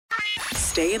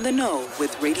Stay in the know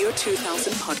with Radio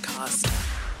 2000 podcast.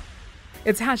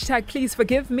 It's hashtag please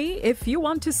forgive me. If you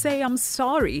want to say I'm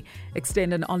sorry,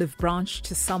 extend an olive branch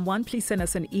to someone, please send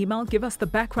us an email. Give us the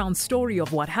background story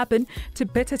of what happened to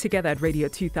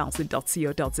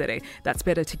bettertogether@radio2000.co.za. That's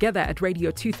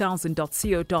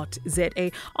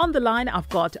bettertogether@radio2000.co.za. On the line, I've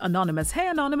got Anonymous. Hey,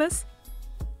 Anonymous.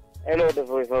 Hello, the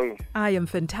voice. How are you? I am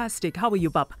fantastic. How are you,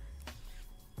 Bab?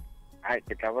 I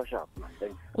get our shop, man.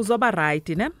 Thanks. Uzoba right,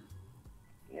 ne?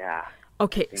 Yeah.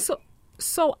 Okay, so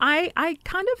I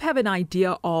kind of have an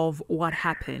idea of what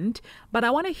happened, but I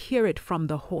want to hear it from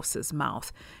the horse's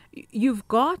mouth. You've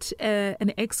got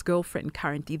an ex-girlfriend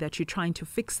currently that you're trying to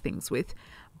fix things with,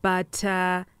 but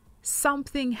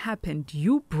something happened.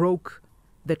 You broke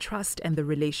the trust and the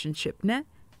relationship, ne?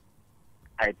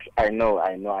 I know.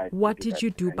 What did you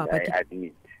do, Baba? I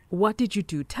admit. What did you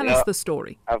do? Tell us the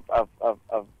story.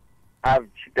 I've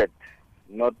cheated,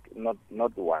 not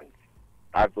once.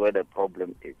 That's where the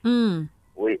problem is.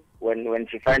 When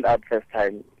she found out first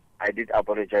time, I did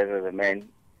apologize as a man.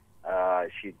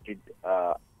 She did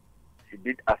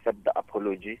accept the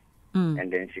apology,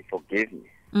 and then she forgave me.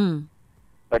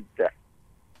 But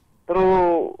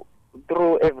through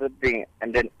everything,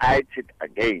 and then I cheat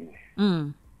again.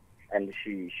 And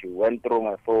she went through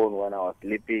my phone when I was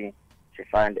sleeping. She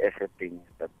found everything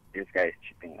that this guy is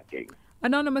cheating again.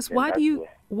 Anonymous, why do you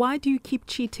keep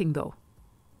cheating though?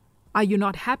 Are you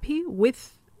not happy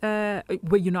with?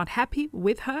 Were you not happy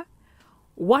with her?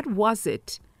 What was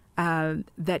it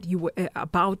that you were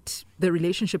about the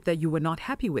relationship that you were not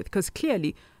happy with? Because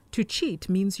clearly, to cheat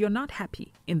means you're not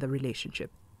happy in the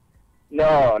relationship.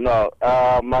 No,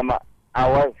 Mama, I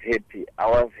was happy.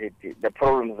 The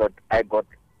problem is that I got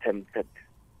tempted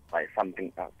by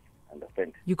something else.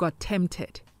 Understand? You got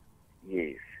tempted.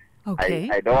 Yes. Okay.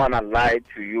 I don't want to lie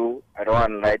to you. I don't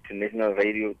want to lie to National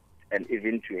Radio. And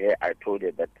even to her, I told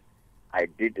her that I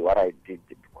did what I did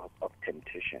because of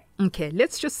temptation. Okay,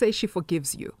 let's just say she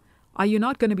forgives you. Are you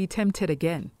not going to be tempted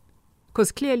again?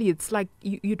 Because clearly it's like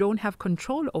you don't have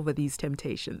control over these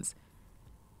temptations.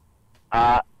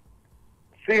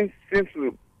 Since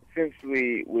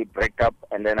we break up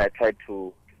and then I tried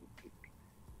to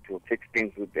fix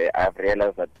things with her, I've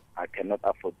realized that I cannot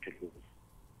afford to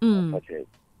lose such a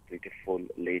beautiful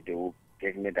lady who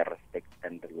gave me the respect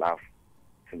and the love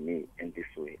to me in this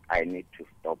way. I need to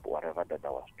stop whatever that I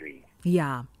was doing.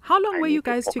 Yeah. How long were you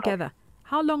guys together?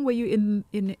 How long were you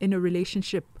in a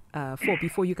relationship for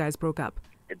before you guys broke up?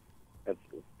 It's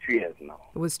 2 years now.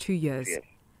 It was 2 years. 2 years.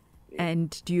 Yes.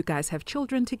 And do you guys have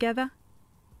children together?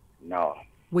 No.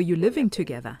 Were you living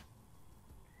together?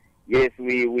 Yes,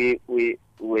 we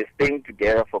were staying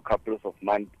together for a couple of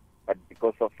months, but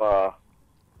because of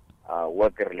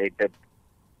work related,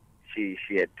 she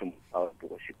had to move out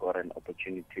because she got an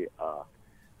opportunity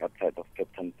outside of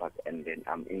Cape Town Park, and then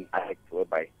I'm in Alex,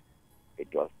 whereby it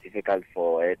was difficult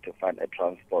for her to find a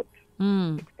transport,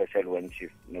 especially when she's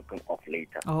knocking off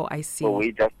later. Oh, I see. So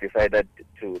we just decided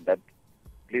that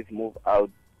please move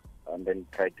out and then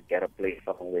try to get a place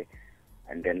somewhere,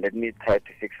 and then let me try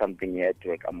to fix something here at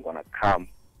work. I'm gonna come,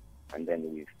 and then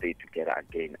we stay together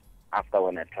again after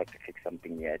when I try to fix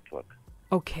something here at work.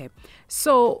 Okay,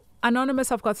 so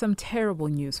Anonymous, I've got some terrible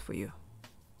news for you.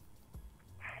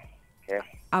 Okay.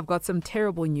 I've got some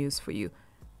terrible news for you.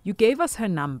 You gave us her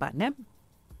number, ne?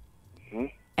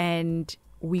 And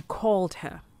we called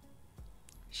her.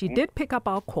 She did pick up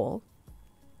our call,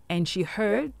 and she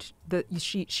heard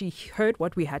she heard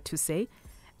what we had to say,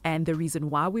 and the reason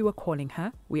why we were calling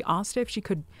her. We asked her if she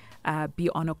could be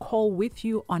on a call with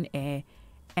you on air,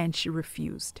 and she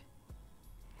refused.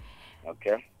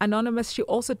 Okay. Anonymous, she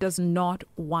also does not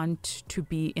want to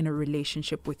be in a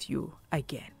relationship with you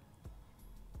again.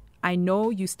 I know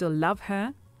you still love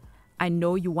her. I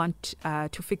know you want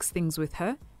to fix things with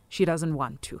her. She doesn't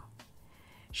want to.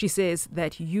 She says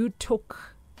that you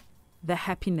took the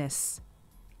happiness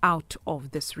out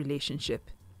of this relationship,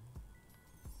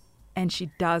 and she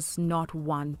does not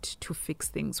want to fix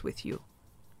things with you.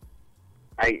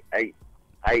 I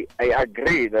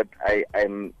agree that I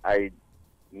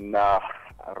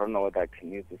don't know what I can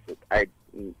use this. I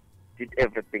did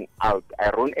everything out. I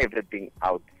run everything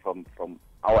out from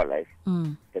our life,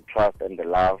 the trust and the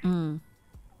love,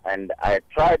 and I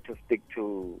tried to stick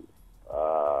to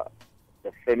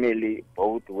the family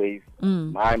both ways.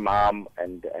 My mom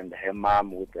and her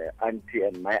mom with the auntie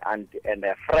and my auntie and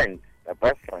her friend, the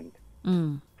best friend,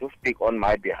 to speak on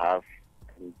my behalf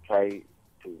and try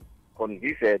to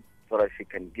convince her so that she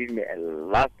can give me a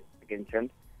last second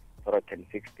chance so I can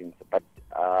fix things. But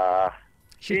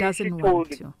she doesn't told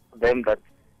want to. them that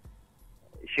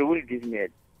she will give me a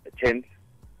chance.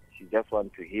 she just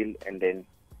wants to heal, and then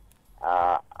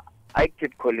I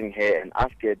keep calling her and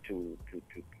ask her to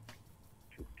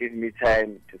give me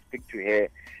time to speak to her.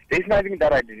 There's nothing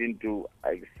that I didn't do.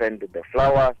 I send the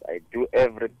flowers. I do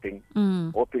everything,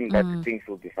 hoping that things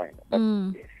will be fine. But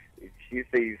if she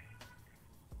says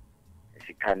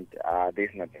she can't,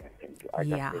 there's nothing I can do. I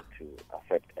just have to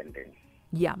accept and then.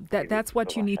 Yeah, that's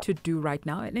what you need to do right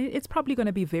now. And it's probably going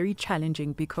to be very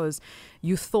challenging because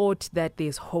you thought that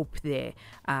there's hope there.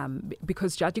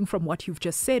 Because judging from what you've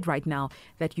just said right now,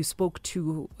 that you spoke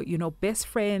to, best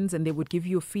friends and they would give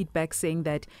you feedback saying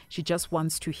that she just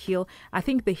wants to heal. I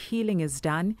think the healing is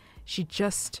done. She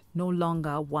just no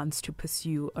longer wants to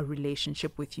pursue a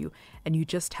relationship with you. And you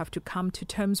just have to come to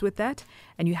terms with that.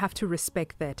 And you have to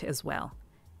respect that as well.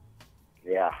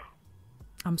 Yeah.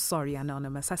 I'm sorry,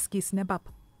 Anonymous. It's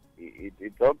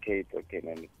okay,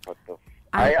 man.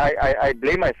 I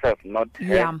blame myself, not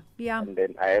her. Yeah. And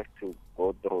then I have to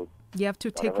go through. You have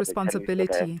to take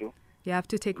responsibility. You have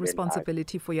to take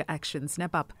responsibility for your actions.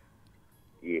 Snap up.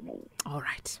 Yeah. All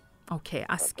right. Okay.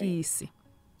 Askisi.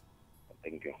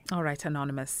 Thank you. All right,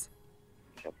 Anonymous.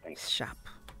 Sharp.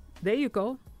 There you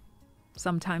go.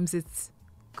 Sometimes it's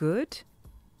good.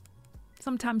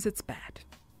 Sometimes it's bad.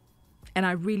 And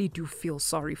I really do feel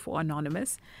sorry for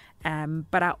Anonymous.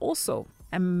 But I also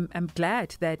am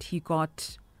glad that he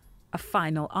got a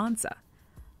final answer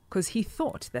because he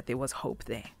thought that there was hope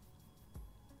there.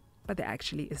 But there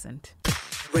actually isn't.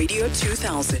 Radio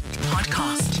 2000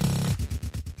 podcast.